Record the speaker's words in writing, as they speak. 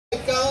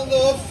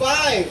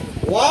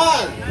5.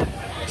 1,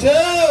 2,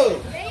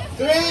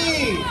 3,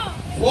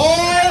 4, 5.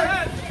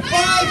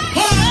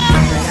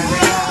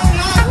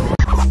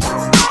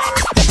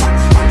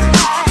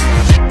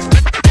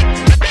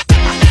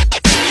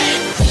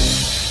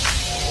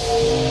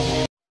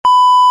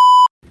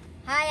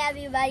 Hi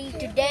everybody,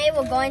 today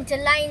we're going to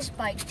Lions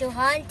Park to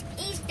hunt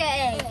Easter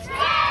eggs. We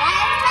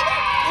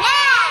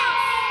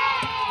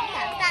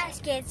have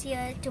baskets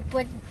here to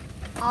put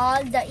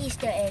all the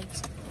Easter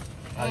eggs.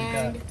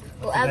 And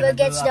whoever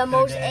gets the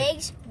most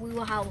eggs, we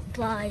will have a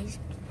prize.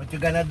 What you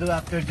gonna do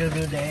after you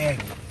do the egg?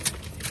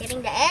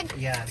 Getting the egg?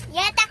 Yeah.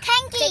 Yeah, the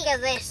kanky. Take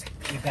a risk.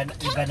 You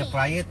gonna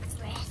fry it?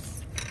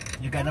 Yes.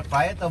 You gonna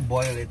fry it or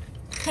boil it?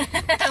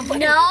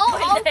 No,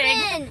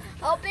 open.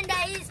 Open the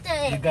Easter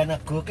egg. You gonna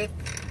cook it?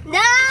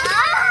 No!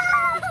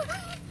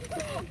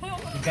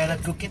 You gonna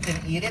cook it and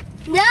eat it?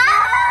 No!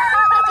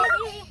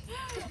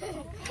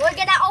 We're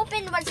gonna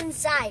open what's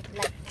inside,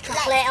 like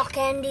chocolate or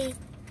candy.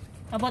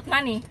 About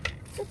money? No.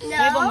 Do you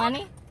have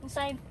money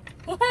inside?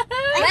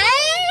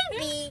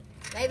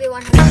 Maybe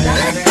 $100.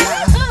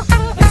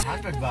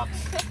 $100.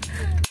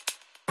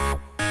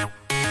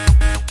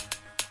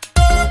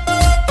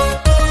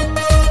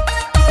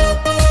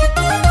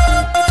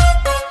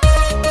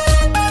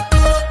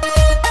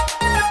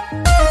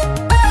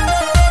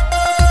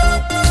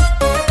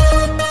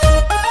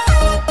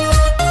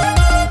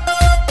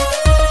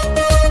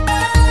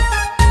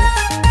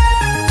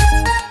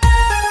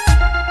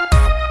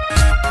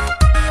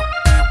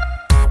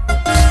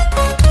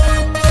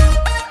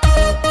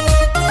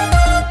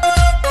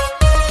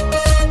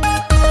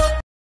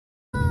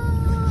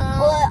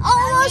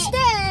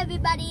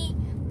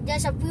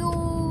 Just a few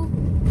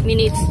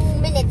Minutes.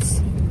 minutes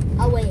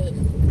away.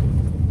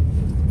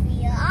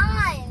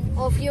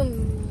 Or a few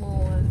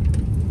more.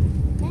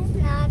 That's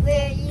not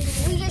very.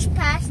 We just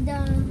passed the.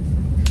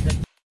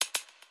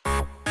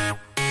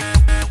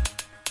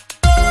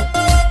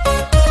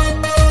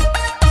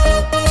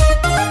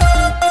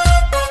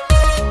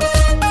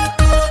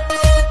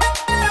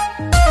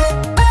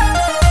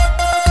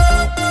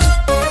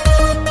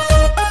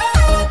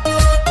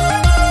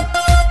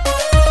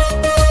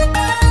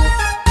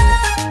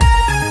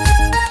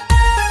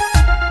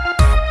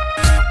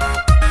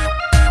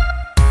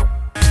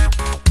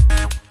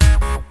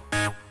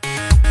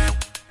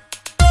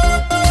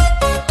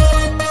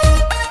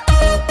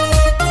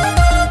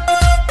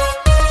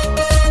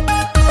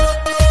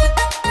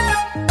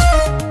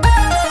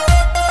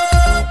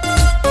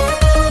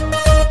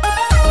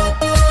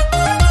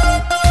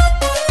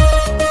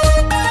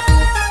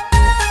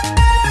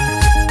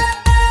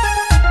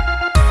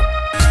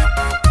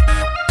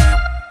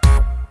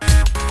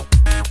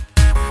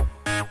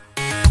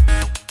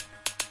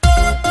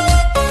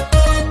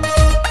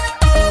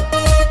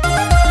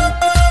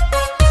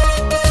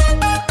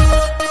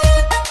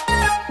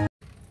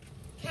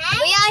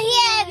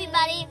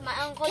 My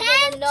uncle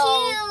didn't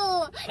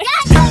know.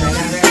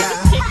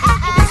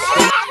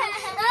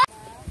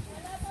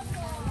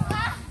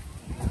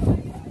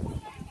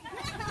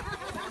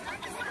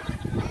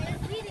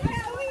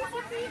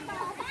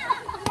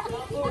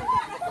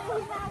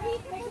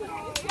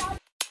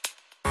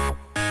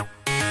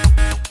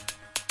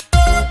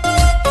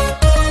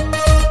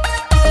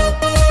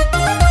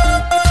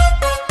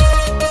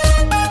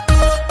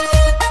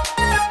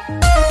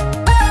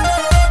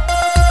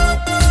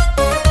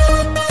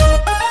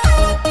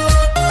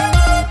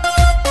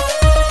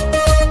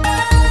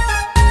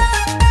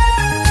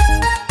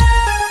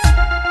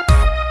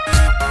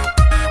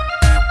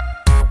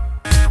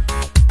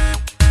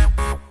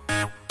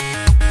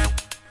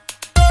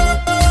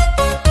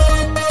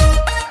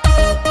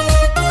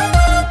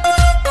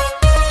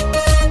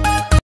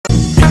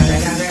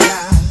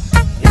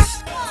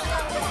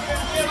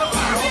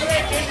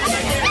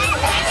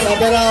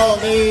 Sabi raw,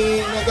 may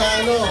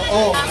nag-ano.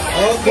 Oh,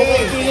 okay.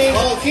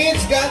 Oh,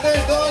 kids, gather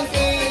doon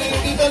kay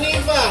Tito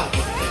Nifa.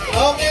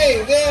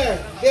 Okay,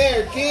 there,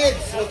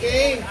 kids,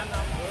 okay?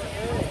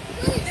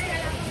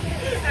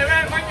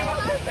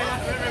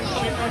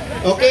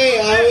 Okay,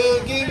 I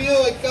will give you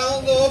a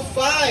count of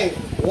 5.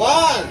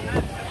 1,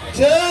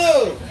 2,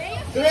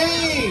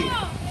 3,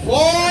 4,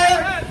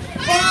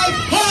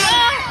 5.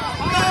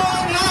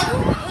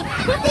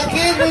 The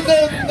kid with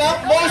the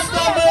most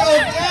number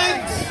of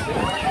eggs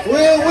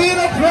will win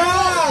a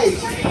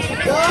prize!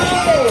 Go!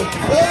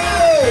 Go!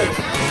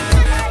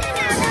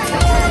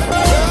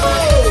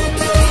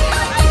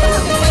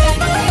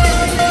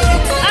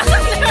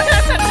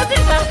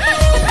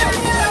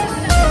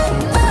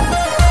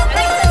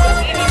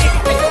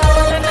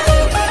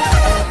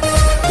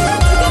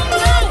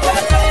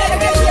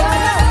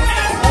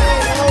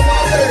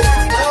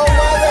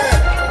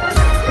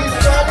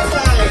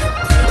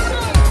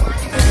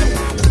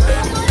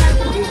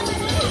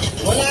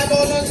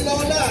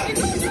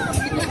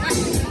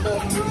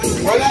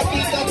 Wala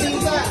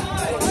tita-tita.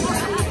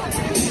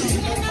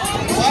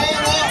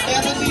 Ayun o,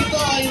 pero dito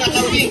ay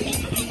nakapink.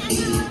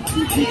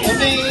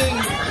 Kaming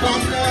from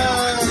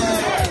brown.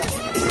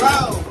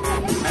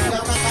 Sa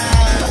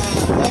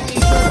naka-hockey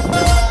shorts na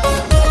brown.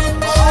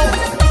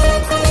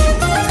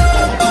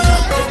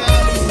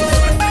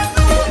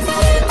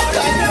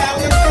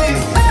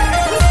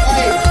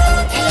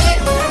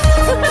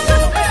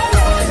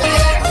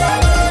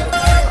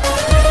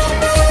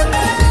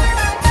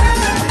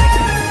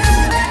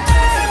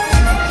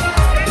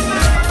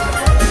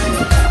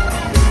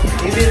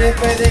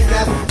 pwede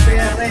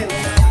gas-parent.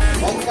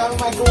 Huwag kang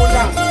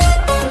magulang.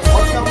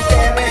 Huwag kang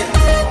parent.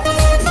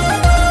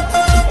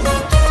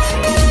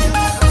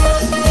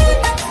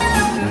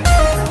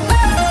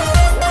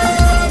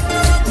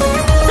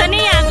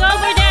 Sania, go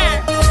over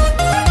there.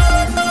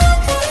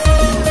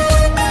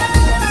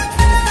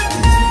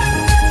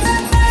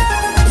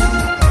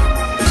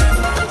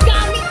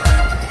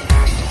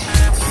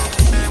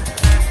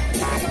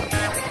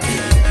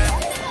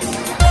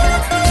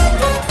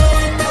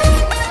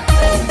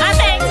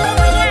 Ate, go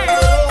over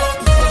there.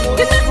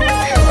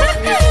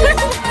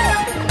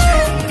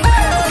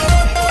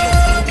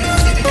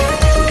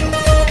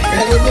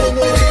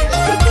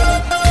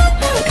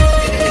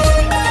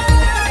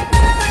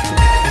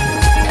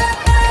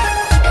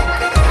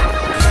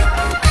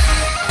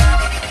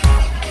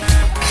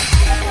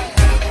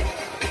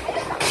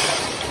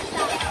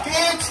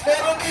 Kids,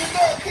 meron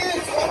dito.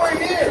 Kids, over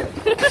here.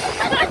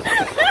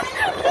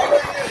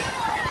 Over here.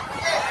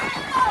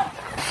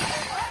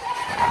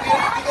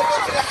 Hindi ko pa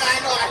sila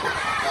kanon.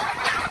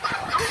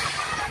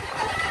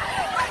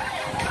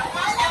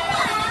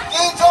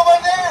 Kids, over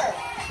there.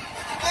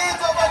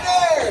 Kids, over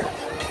there.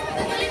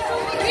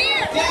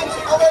 Kids,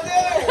 over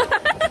there.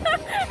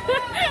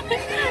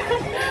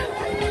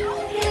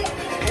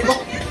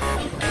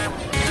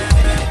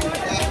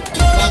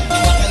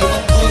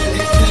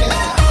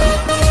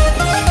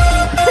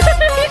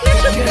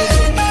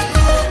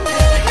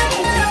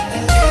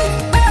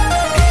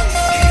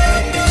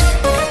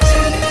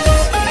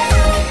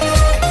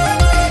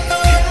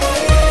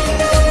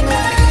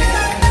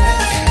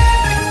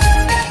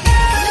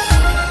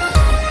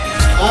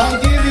 I'll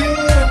give you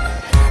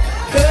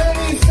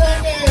 30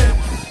 seconds.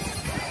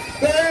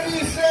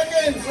 30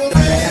 seconds,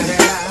 okay?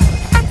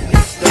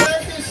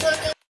 30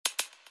 seconds.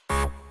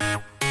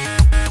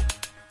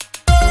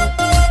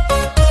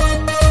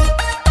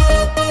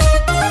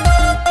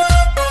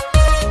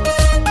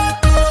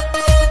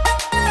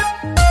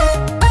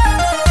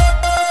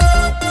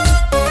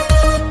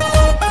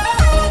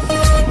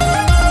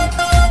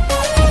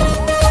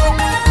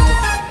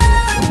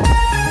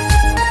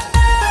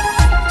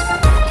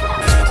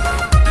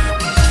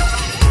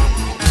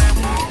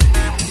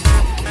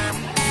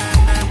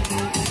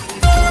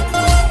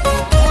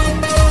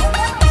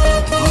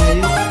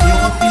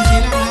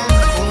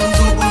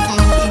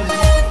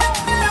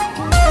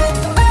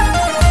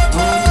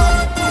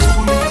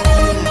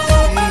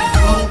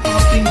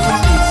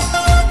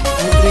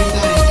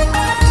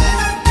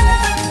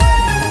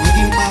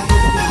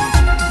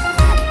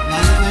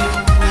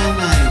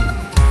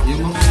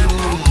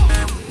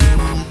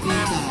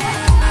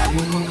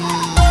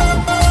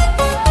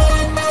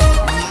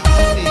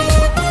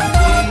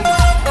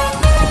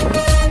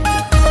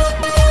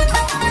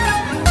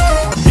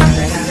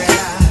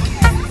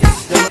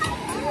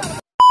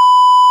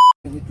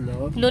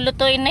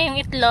 Lulutuin na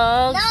yung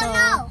itlog.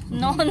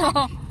 No,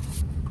 No.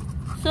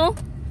 So,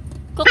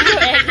 cook your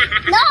egg.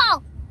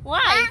 No!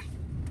 Why?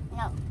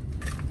 No.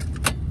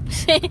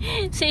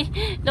 See,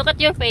 look at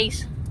your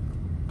face.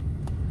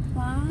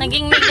 Wow.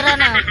 Naging migra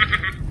na.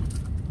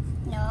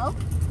 No.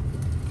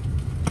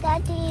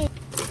 Daddy.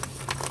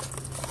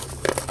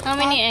 How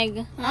many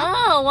egg?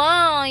 Oh,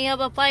 wow. You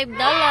have a $5.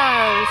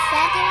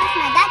 Daddy was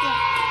my daddy.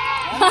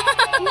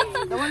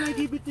 The one I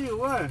give it to you,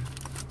 where?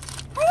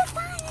 Where you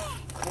find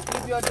it? I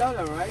give you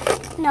 $1, right?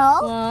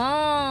 No.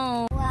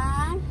 Wow.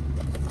 1,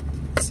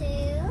 2,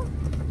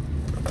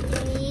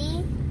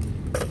 3,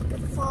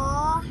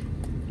 4,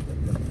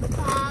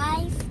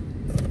 5,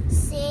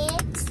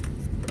 6,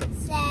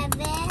 7,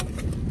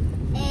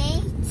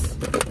 8,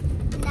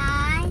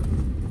 9,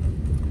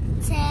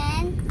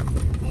 10,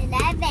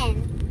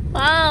 11.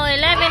 Wow,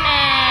 11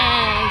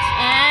 eggs.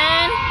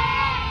 And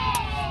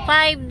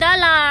 $5.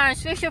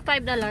 Where's your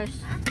 $5?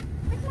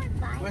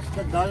 Where's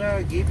the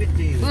dollar I give it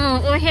to you?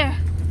 Over here.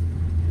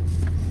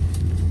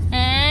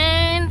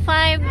 And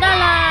 $5.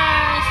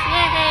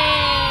 Yay!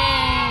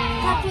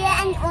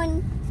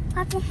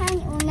 Papi and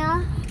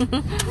Una.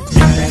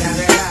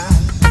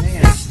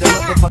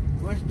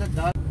 Where's the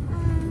dollar?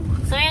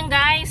 So yan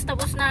guys,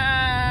 tapos na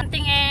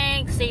ating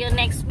egg. See you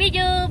next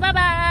video.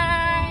 Bye-bye!